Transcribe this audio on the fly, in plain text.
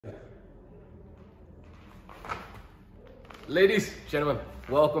Ladies, gentlemen,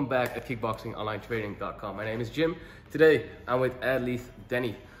 welcome back at kickboxingonlinetraining.com. My name is Jim. Today, I'm with athlete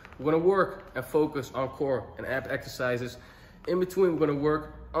Denny. We're gonna work and focus on core and ab exercises. In between, we're gonna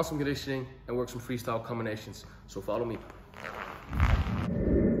work on some conditioning and work some freestyle combinations. So follow me.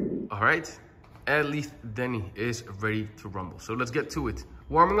 All right, athlete Denny is ready to rumble. So let's get to it.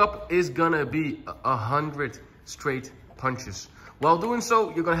 Warming up is gonna be 100 straight punches. While doing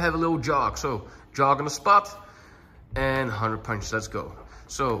so, you're gonna have a little jog. So jog on the spot and 100 punches, let's go.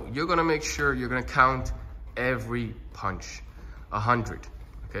 So you're gonna make sure you're gonna count every punch, 100,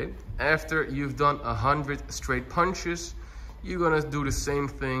 okay? After you've done 100 straight punches, you're gonna do the same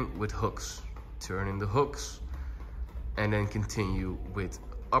thing with hooks. Turn in the hooks and then continue with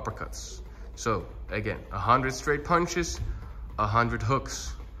uppercuts. So again, 100 straight punches, 100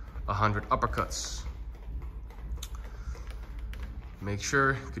 hooks, 100 uppercuts. Make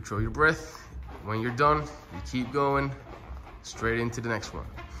sure, control your breath. When you're done, you keep going straight into the next one.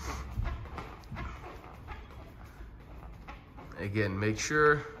 Again, make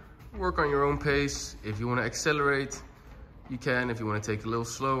sure, work on your own pace. If you want to accelerate, you can. If you want to take it a little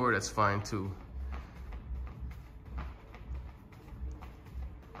slower, that's fine too.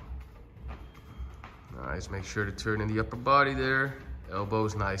 Nice, make sure to turn in the upper body there.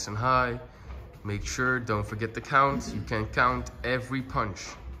 Elbows nice and high. Make sure, don't forget to count. You can count every punch.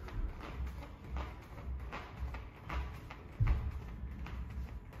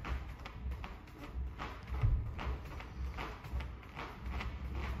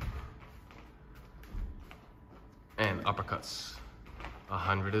 And uppercuts,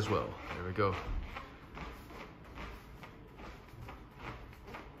 100 as well. There we go.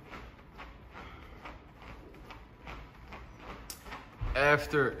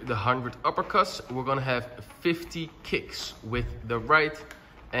 After the 100 uppercuts, we're gonna have 50 kicks with the right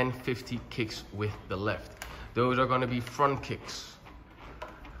and 50 kicks with the left. Those are gonna be front kicks.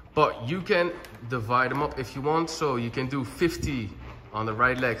 But you can divide them up if you want. So you can do 50 on the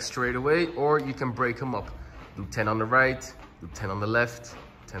right leg straight away, or you can break them up. Do 10 on the right, do 10 on the left,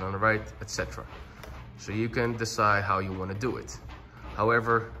 10 on the right, etc. So you can decide how you want to do it.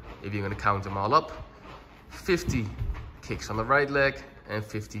 However, if you're going to count them all up, 50 kicks on the right leg and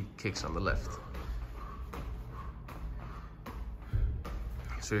 50 kicks on the left.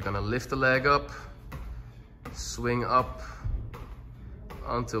 So you're going to lift the leg up, swing up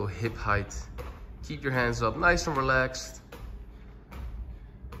until hip height. Keep your hands up nice and relaxed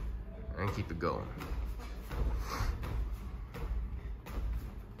and keep it going.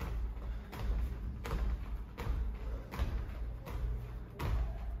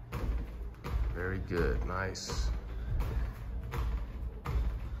 Very good, nice.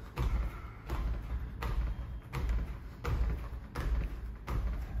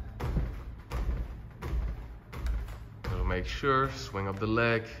 So make sure, swing up the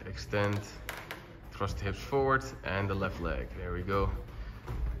leg, extend, thrust the hips forward, and the left leg. There we go.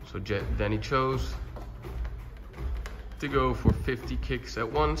 So Denny chose to go for 50 kicks at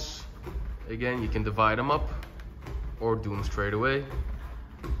once. Again, you can divide them up or do them straight away.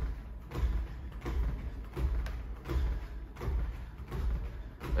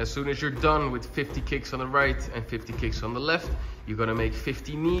 As soon as you're done with 50 kicks on the right and 50 kicks on the left, you're gonna make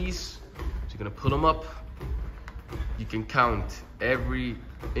 50 knees. So you're gonna pull them up. You can count every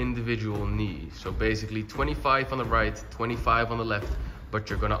individual knee. So basically 25 on the right, 25 on the left,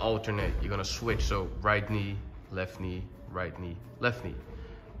 but you're gonna alternate. You're gonna switch. So right knee, left knee, right knee, left knee,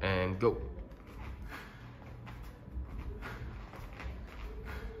 and go.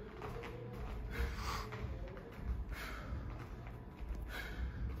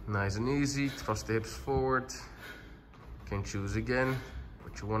 Nice and easy, thrust the hips forward. You can choose again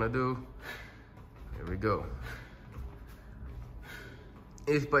what you want to do. Here we go.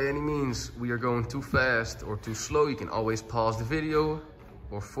 If by any means we are going too fast or too slow, you can always pause the video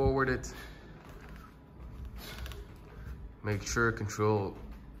or forward it. Make sure control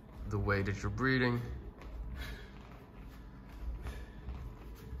the way that you're breathing.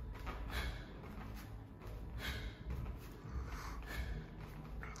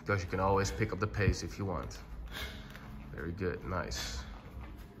 Because you can always pick up the pace if you want. Very good, nice.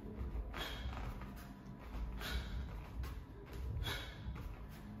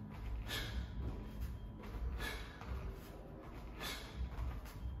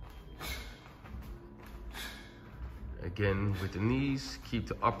 Again, with the knees, keep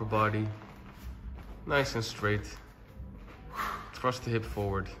the upper body nice and straight. Thrust the hip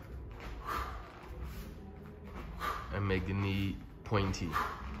forward and make the knee pointy.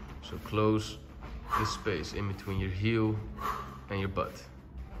 So close the space in between your heel and your butt.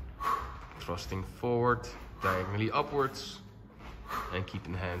 Thrusting forward diagonally upwards, and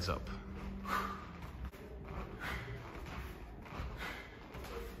keeping the hands up.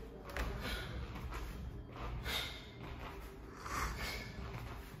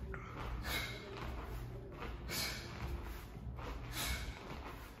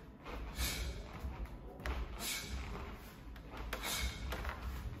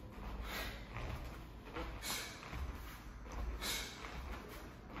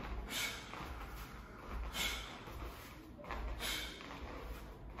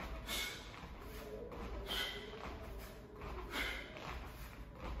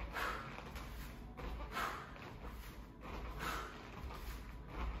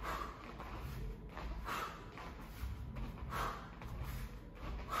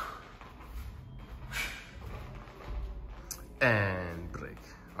 And break.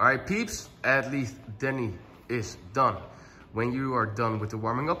 All right, peeps, at least Denny is done. When you are done with the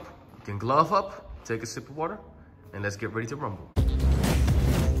warming up, you can glove up, take a sip of water, and let's get ready to rumble.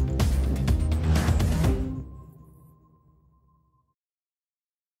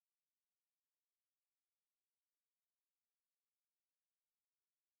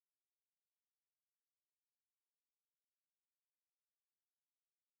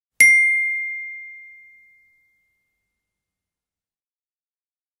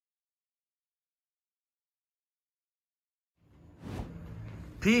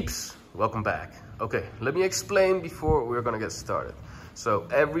 Peeps, welcome back. Okay, let me explain before we're gonna get started. So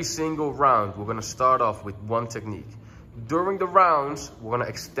every single round, we're gonna start off with one technique. During the rounds, we're gonna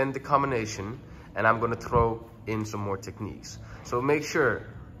extend the combination, and I'm gonna throw in some more techniques. So make sure,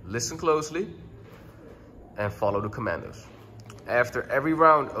 listen closely, and follow the commandos. After every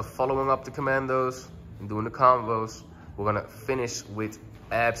round of following up the commandos and doing the combos, we're gonna finish with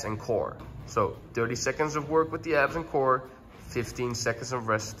abs and core. So 30 seconds of work with the abs and core, 15 seconds of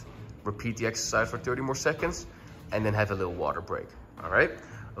rest, repeat the exercise for 30 more seconds, and then have a little water break, all right?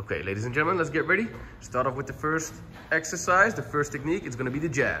 Okay, ladies and gentlemen, let's get ready. Start off with the first exercise, the first technique. It's gonna be the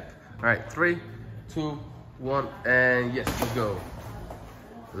jab. All right, 3, 2, 1, and yes, let's go.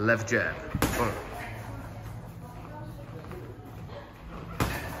 Left jab, boom.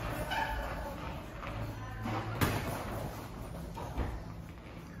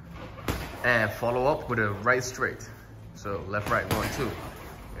 And follow up with a right straight. So left, right, 1, 2.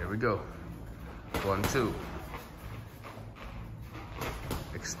 Here we go. 1, 2.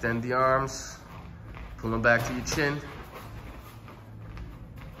 Extend the arms. Pull them back to your chin.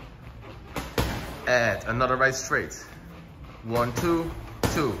 Add another right straight. 1, 2,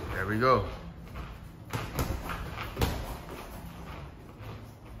 2. There we go.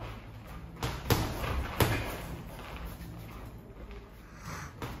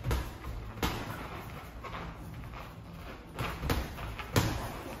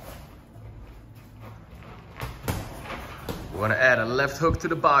 We're gonna add a left hook to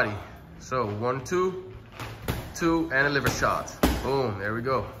the body. So 1, 2, 2, and a liver shot. Boom, there we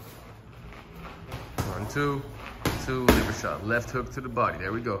go. 1, 2, 2, liver shot. Left hook to the body,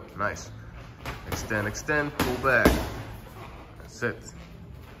 there we go, nice. Extend, extend, pull back. That's it.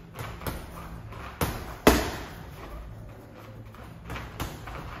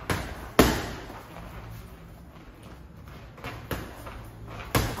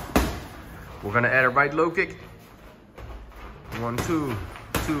 We're gonna add a right low kick. 1, 2,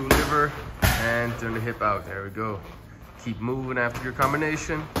 2, liver, and turn the hip out. There we go. Keep moving after your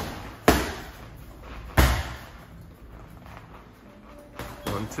combination.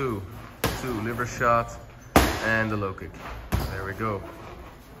 1, 2, 2, liver shot, and the low kick. There we go.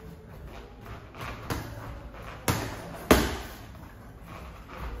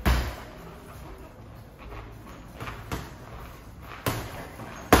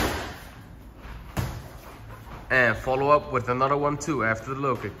 And follow up with another 1, 2 after the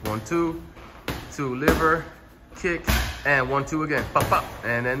low kick. 1, 2, 2, liver, kick, and 1, 2 again. Pop, pop,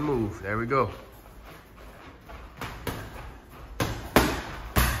 and then move. There we go.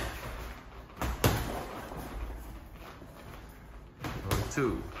 1,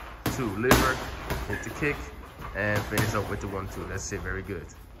 2, 2, liver, hit the kick, and finish up with the 1, 2. That's it, very good.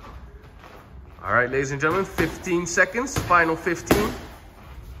 All right, ladies and gentlemen, 15 seconds, final 15.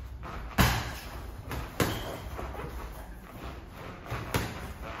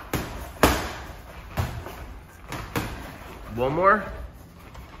 One more.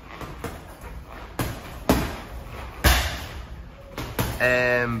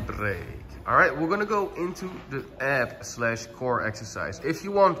 And break. All right, we're gonna go into the ab/core exercise. If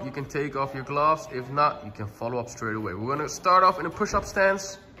you want, you can take off your gloves. If not, you can follow up straight away. We're gonna start off in a push-up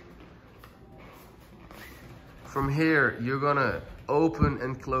stance. From here, you're gonna open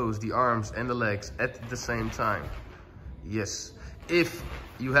and close the arms and the legs at the same time. Yes. If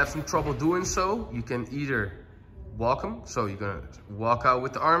you have some trouble doing so, you can either walk them. So you're gonna walk out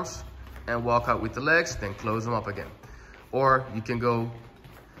with the arms and walk out with the legs, then close them up again. Or you can go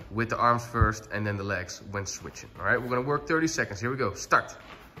with the arms first and then the legs when switching. All right, we're gonna work 30 seconds. Here we go, start.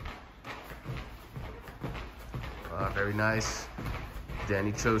 Very nice.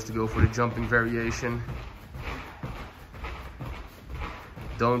 Danny chose to go for the jumping variation.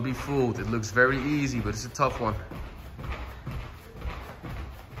 Don't be fooled, it looks very easy, but it's a tough one.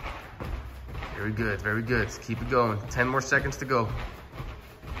 Very good, very good. Keep it going. 10 more seconds to go.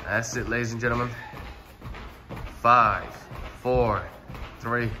 That's it, ladies and gentlemen. 5, 4,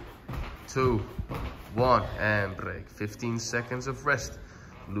 3, 2, 1, and break. 15 seconds of rest.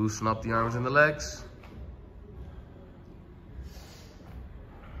 Loosen up the arms and the legs.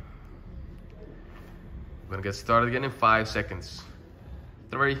 We're gonna get started again in 5 seconds.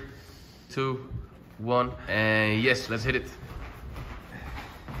 3, 2, 1, and yes, let's hit it.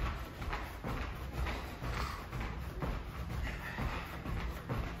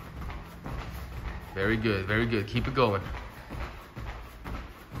 Very good, very good. Keep it going.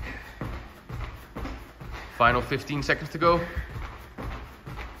 Final 15 seconds to go.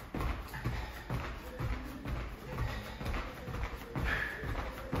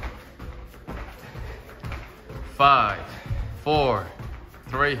 5, 4,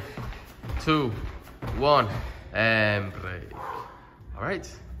 3, 2, 1, and break. All right,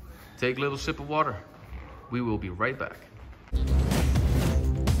 take a little sip of water. We will be right back.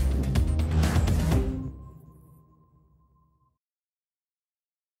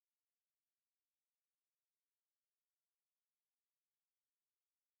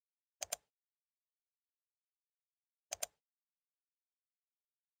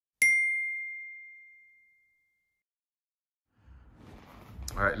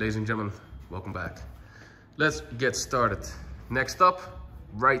 All right, ladies and gentlemen, welcome back. Let's get started. Next up,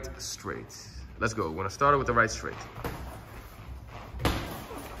 right straight. Let's go. We're gonna start with the right straight.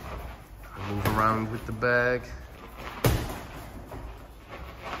 Move around with the bag.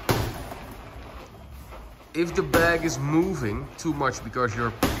 If the bag is moving too much because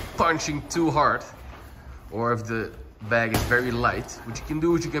you're punching too hard, or if the bag is very light, what you can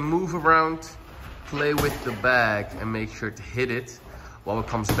do is you can move around, play with the bag, and make sure to hit it while it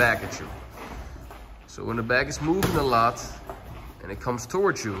comes back at you. So when the bag is moving a lot and it comes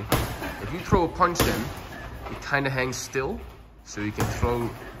towards you, if you throw a punch in, it kind of hangs still, so you can throw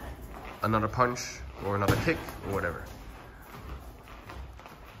another punch or another kick or whatever.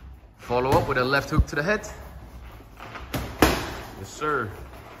 Follow up with a left hook to the head. Yes, sir.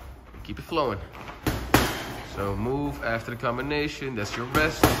 Keep it flowing. So move after the combination, that's your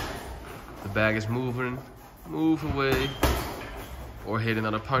rest. The bag is moving, move away. Or hit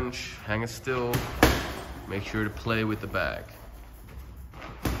another punch, hang it still. Make sure to play with the bag.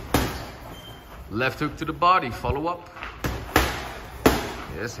 Left hook to the body, follow up.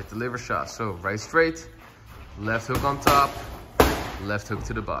 Yes, hit the liver shot. So right straight, left hook on top, left hook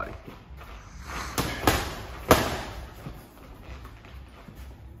to the body.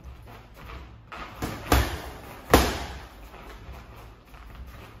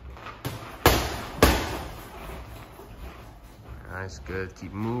 Nice, good.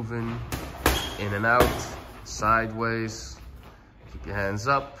 Keep moving, in and out, sideways. Keep your hands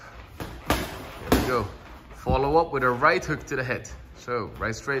up. There we go. Follow up with a right hook to the head. So,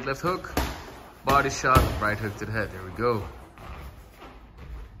 right straight, left hook, body shot, right hook to the head. There we go.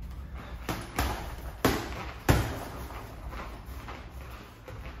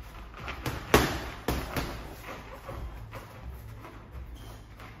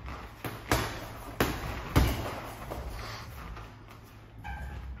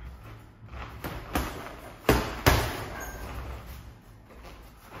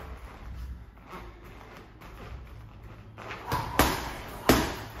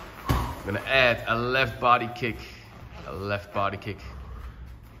 I'm gonna add a left body kick,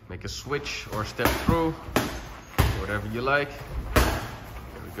 Make a switch or step through, whatever you like.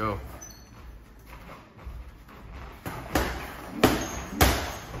 There we go.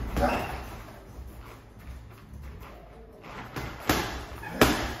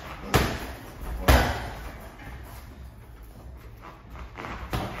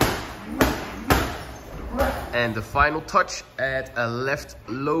 And the final touch, add a left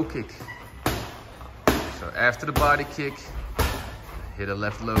low kick. So after the body kick, hit a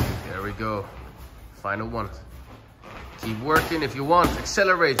left low kick. There we go. Final one. Keep working. If you want,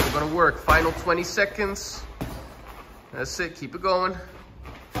 accelerate. We're gonna work. Final 20 seconds. That's it. Keep it going.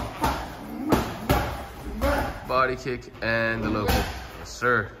 body kick, and the low kick. Yes,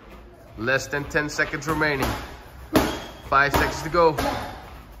 sir. Less than 10 seconds remaining. 5 seconds to go.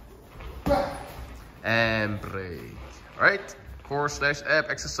 And break. All right, core/ab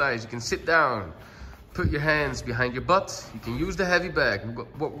exercise. You can sit down, put your hands behind your butt. You can use the heavy bag.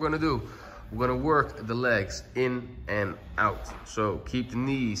 What we're gonna do, we're gonna work the legs in and out. So keep the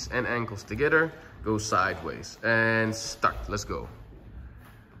knees and ankles together, go sideways, and start. Let's go.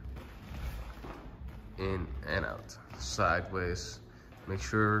 In and out, sideways. Make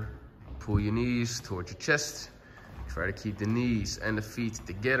sure, pull your knees towards your chest. Try to keep the knees and the feet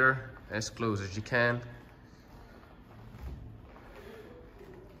together as close as you can.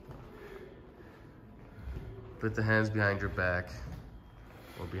 Put the hands behind your back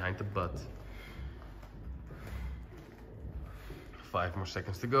or behind the butt. 5 more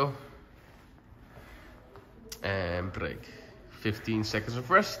seconds to go. And break. 15 seconds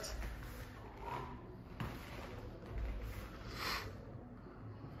of rest.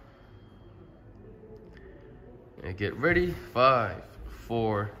 And get ready. 5,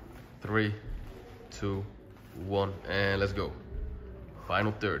 4, 3, 2, 1, and let's go.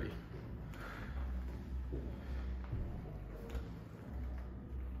 Final 30.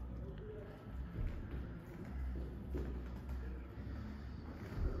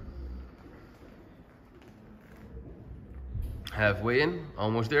 Halfway in,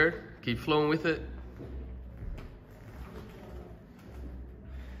 almost there. Keep flowing with it.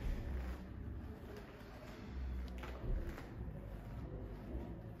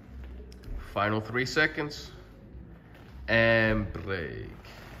 Final 3 seconds, and break.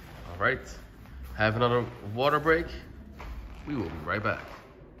 All right, have another water break. We will be right back.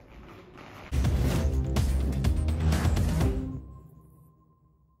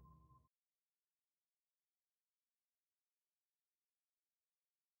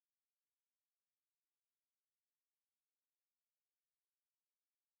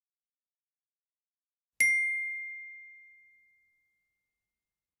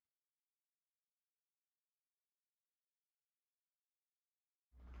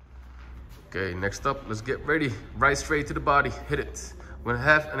 Okay, next up, let's get ready. Right straight to the body, hit it. We're gonna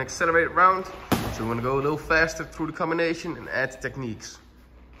have an accelerated round, so we're gonna go a little faster through the combination and add the techniques.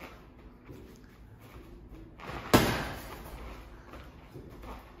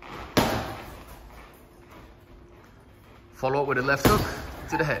 Follow up with a left hook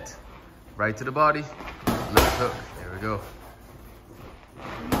to the head. Right to the body, left hook, there we go.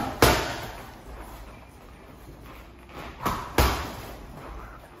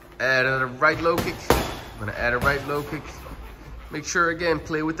 Add a right low kick. I'm gonna add a right low kick. Make sure, again,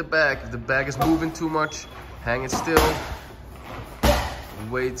 play with the bag. If the bag is moving too much, hang it still.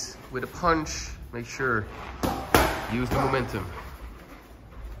 Wait with a punch. Make sure, use the momentum.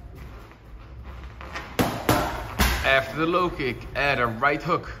 After the low kick, add a right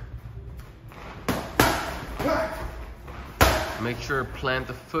hook. Make sure, plant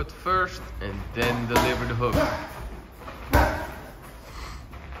the foot first and then deliver the hook.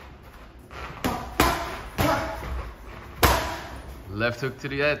 Left hook to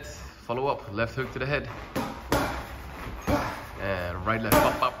the head, follow up, left hook to the head. And right, left,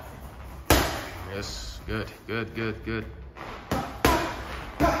 up, up. Yes, good, good, good, good.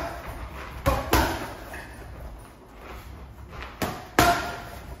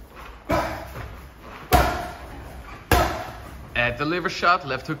 Add the liver shot,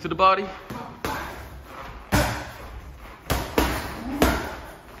 left hook to the body.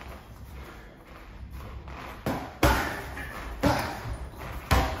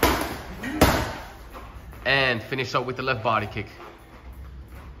 And finish up with the left body kick.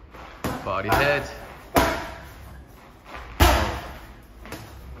 Body head.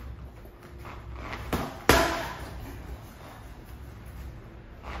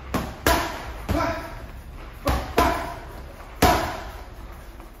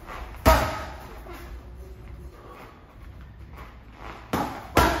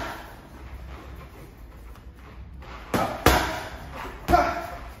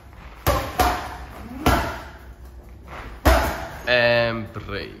 And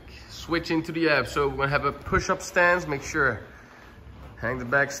break. Switch into the abs. So we're gonna have a push-up stance. Make sure, hang the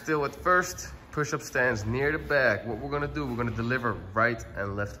bag still at first. Push-up stance near the bag. What we're gonna do, we're gonna deliver right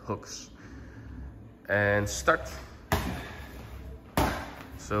and left hooks. And start.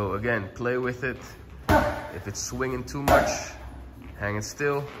 So again, play with it. If it's swinging too much, hang it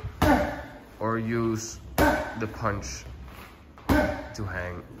still. Or use the punch to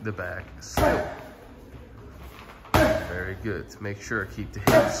hang the bag still. Very good. Make sure, keep the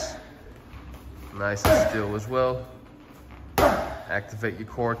hips nice and still as well. Activate your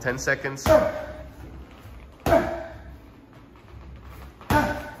core, 10 seconds. And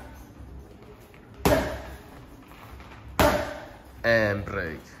and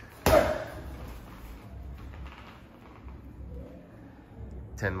break.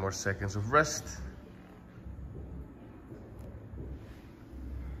 10 more seconds of rest.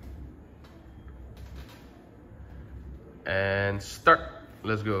 And start.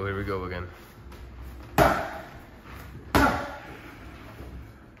 Let's go. Here we go again.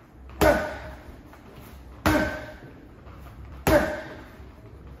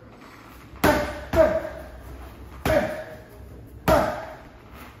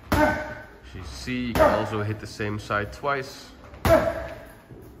 See, you can also hit the same side twice.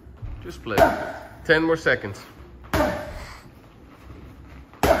 Just play. 10 more seconds.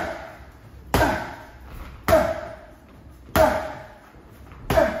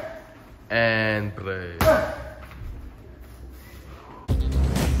 And play.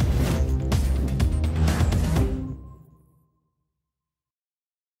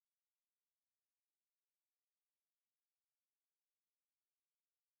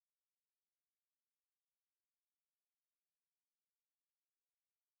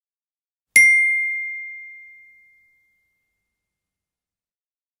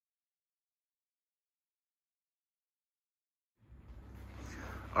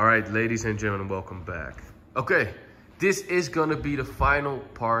 All right, ladies and gentlemen, welcome back. Okay, this is gonna be the final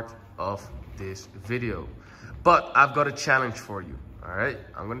part of this video, but I've got a challenge for you. All right,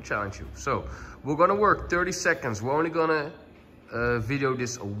 I'm gonna challenge you. So we're gonna work 30 seconds. We're only gonna video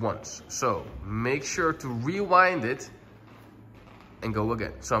this once. So make sure to rewind it and go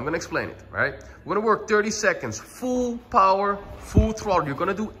again. So I'm gonna explain it, right? We're gonna work 30 seconds, full power, full throttle. You're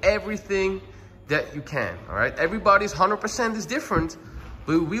gonna do everything that you can, all right? Everybody's 100% is different,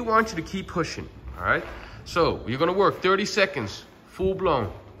 but we want you to keep pushing, all right? So you're gonna work 30 seconds, full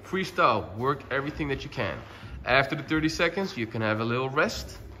blown, freestyle, work everything that you can. After the 30 seconds, you can have a little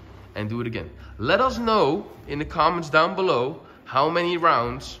rest and do it again. Let us know in the comments down below how many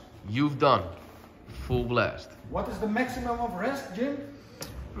rounds you've done, full blast. What is the maximum of rest, Jim?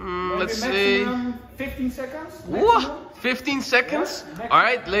 Let's say 15 seconds. What? 15 seconds? Yeah, all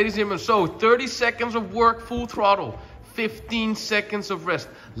right, ladies and gentlemen, so 30 seconds of work, full throttle, 15 seconds of rest.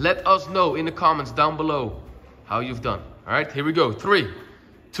 Let us know in the comments down below how you've done. All right, here we go. 3,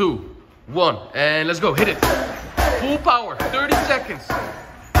 2, 1, and let's go. Hit it. Full power, 30 seconds.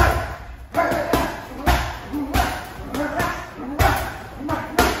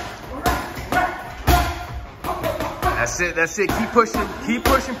 That's it, keep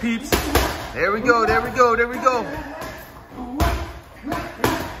pushing, peeps. There we go, there we go, there we go.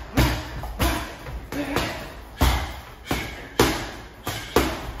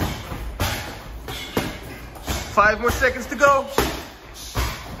 Five more seconds to go.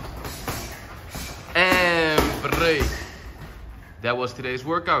 And break. That was today's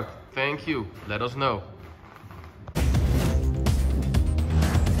workout. Thank you. Let us know.